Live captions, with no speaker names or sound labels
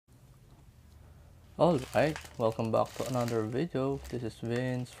Alright, welcome back to another video. This is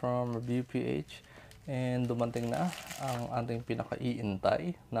Vince from ReviewPH and dumating na ang ating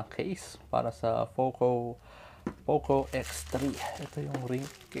pinaka-iintay na case para sa Poco X3. Ito yung ring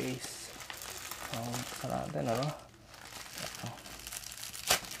case. Buksan natin, ano?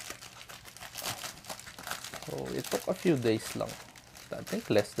 So, it took a few days lang. I think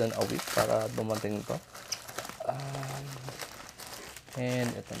less than a week para dumating to. And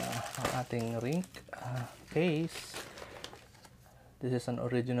ito na ang ating ring case. This is an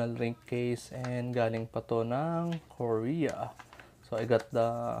original ring case and galing pa to ng Korea. So I got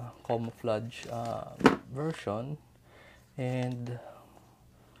the camouflage version. And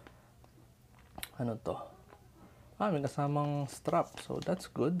ano to? May kasamang strap. So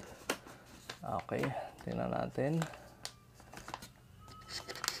that's good. Okay, tingnan natin.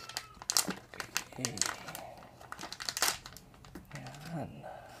 Okay.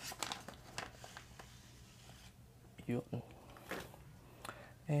 Yun.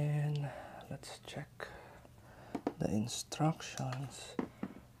 And let's check the instructions.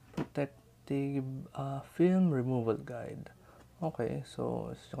 Protective film removal guide. Okay,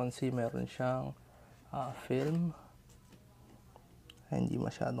 so as you can see, meron siyang film. Hindi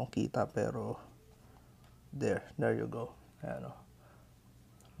masyadong kita pero there you go. Ayan,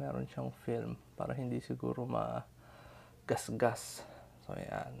 meron siyang film para hindi siguro magasgas. So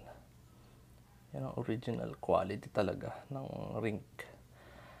ayan. Yan ang original quality talaga ng Ringke.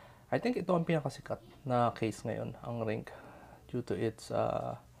 I think ito ang pinakasikat na case ngayon, ang Ringke, due to its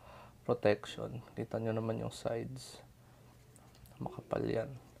protection. Kita nyo naman yung sides. Makapal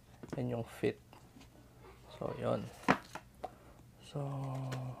yan. Yan yung fit. So, yun. So,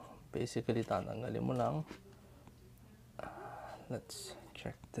 basically, tatanggalin mo lang. Let's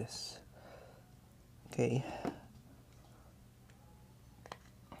check this. Okay.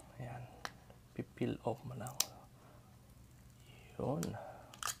 Peel off mo lang. Yun.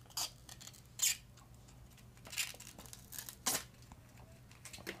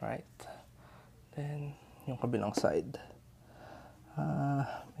 Right. Then, yung kabilang side.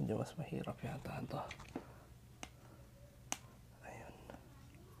 Medyo mas mahirap yata ito. Ayun.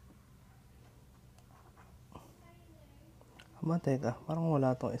 Teka. Parang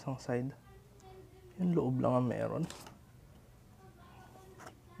wala itong isang side. Yung loob lang ang meron.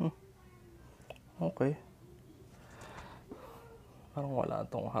 Okay. Parang wala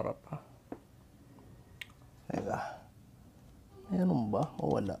itong harap, ha? Teka. Meron ba?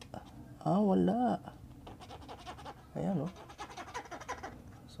 O wala? Wala. Ayan,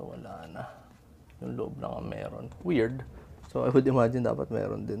 So, wala na. Yung loob lang ang meron. Weird. So, I would imagine dapat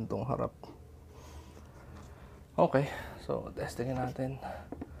meron din itong harap. Okay. So, testingin natin.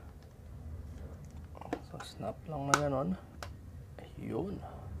 So, snap lang na ganon. Ayun.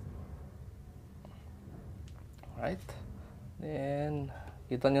 Right? Then,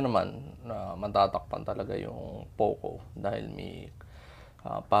 kita nyo naman na matatakpan talaga yung Poco dahil may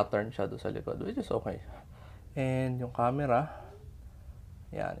pattern siya doon sa likod, which is okay. And yung camera,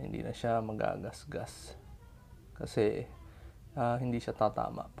 yan, hindi na siya magagasgas. Kasi, hindi siya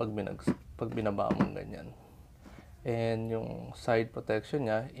tatama pag binaba mo ganyan. And yung side protection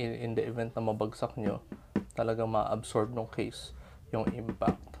niya, in the event na mabagsak nyo, talaga ma-absorb ng case yung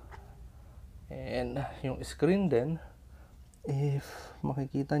impact. And yung screen din, if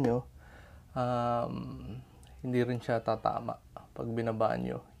makikita nyo, hindi rin siya tatama pag binabaan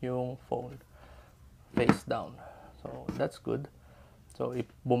nyo yung phone face down. So, that's good. So,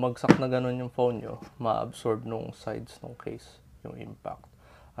 if bumagsak na ganun yung phone nyo, ma-absorb nung sides ng case yung impact.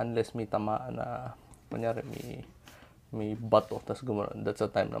 Unless may tamaan na, kunyari may bato, tas gumanon, that's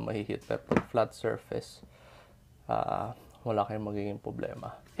the time na mahihit. Pero pag flat surface, wala kayong magiging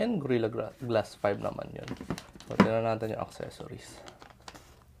problema. And Gorilla Glass 5 naman yun. So, tingnan natin yung accessories.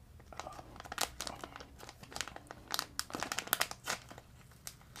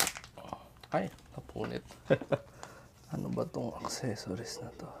 Ay, napunit. Ano ba tong accessories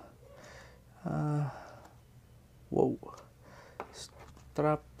na to? Wow.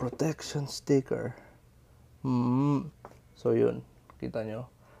 Strap protection sticker. So, yun. Kita nyo.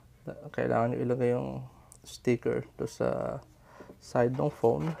 Kailangan nyo ilagay yung sticker to sa side ng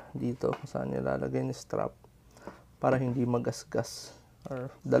phone dito kung saan nilalagay ni strap para hindi magasgas, or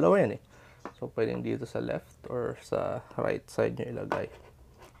dalawa yan so pwedeng dito sa left or sa right side nyo ilagay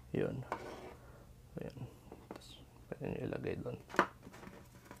yun. Pwede nyo ilagay doon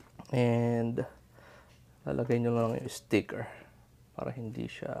and lalagay nyo lang yung sticker para hindi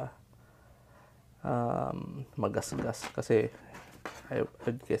siya magasgas kasi I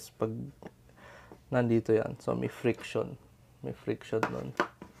guess pag nandito yan. So, may friction. May friction nun.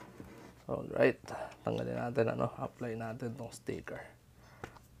 Alright, tanggalin natin, apply natin tong sticker.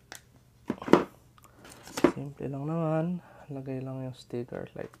 Simple lang naman, lagay lang yung sticker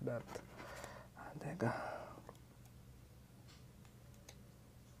like that. Teka.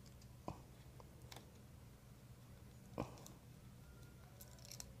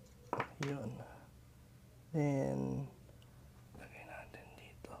 Yun. Then, lagay natin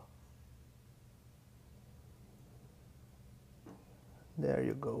dito. There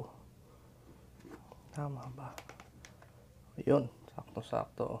you go. Tama ba? Yun,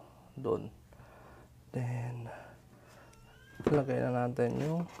 sakto-sakto doon. Then, lagay na natin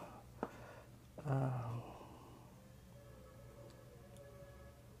yung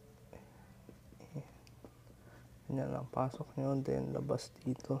yan lang, pasok nyo, then labas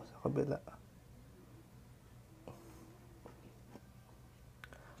dito sa kabila.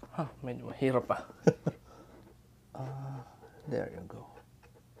 Medyo mahirap pa. There you go.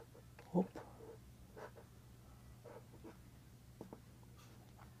 Oop.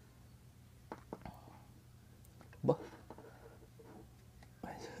 Ba?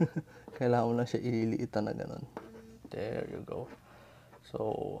 Kailangan mo lang siya ililiitan na ganun. There you go. So,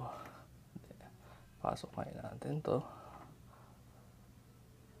 pasok kayo natin to.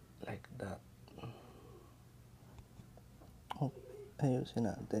 Like that. Ayusin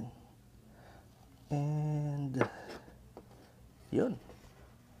natin. And, yun.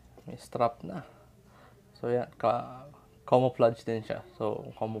 May strap na. So, yan. Camouflage din siya. So,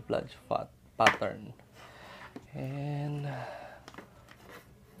 camouflage pattern. And,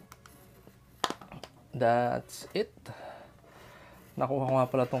 that's it. Nakuha ko nga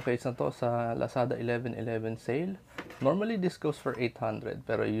pala tong case na to sa Lazada 11/11 sale. Normally this goes for 800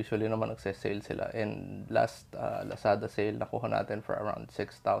 pero usually naman nagse-sale sila, and last Lazada sale nakuha natin for around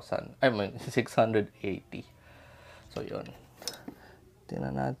 6,000. I mean 680. So yun.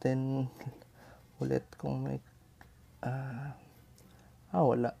 Tingnan natin ulit kung may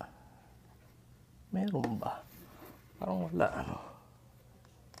wala. Meron ba? Parang wala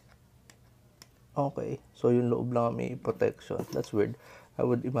Okay, so yung loob lang may protection. That's weird. I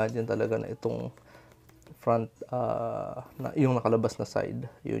would imagine talaga na itong front, na, yung nakalabas na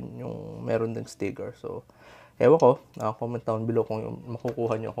side, yun yung meron ding sticker. So, ewan ko, comment down below kung yung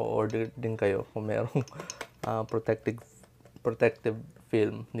makukuha nyo ko, order din kayo kung merong protective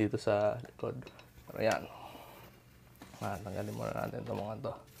film dito sa likod. Pero yan. Tanggalin muna natin itong mga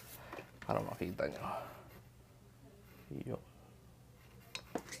to para makita nyo. Yun.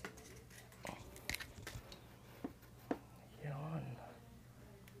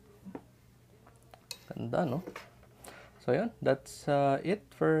 Ganda, no? So, yun. That's it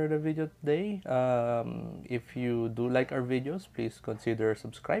for the video today. If you do like our videos, please consider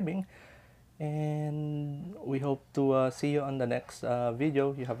subscribing. And we hope to see you on the next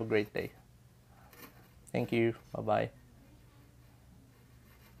video. You have a great day. Thank you. Bye-bye.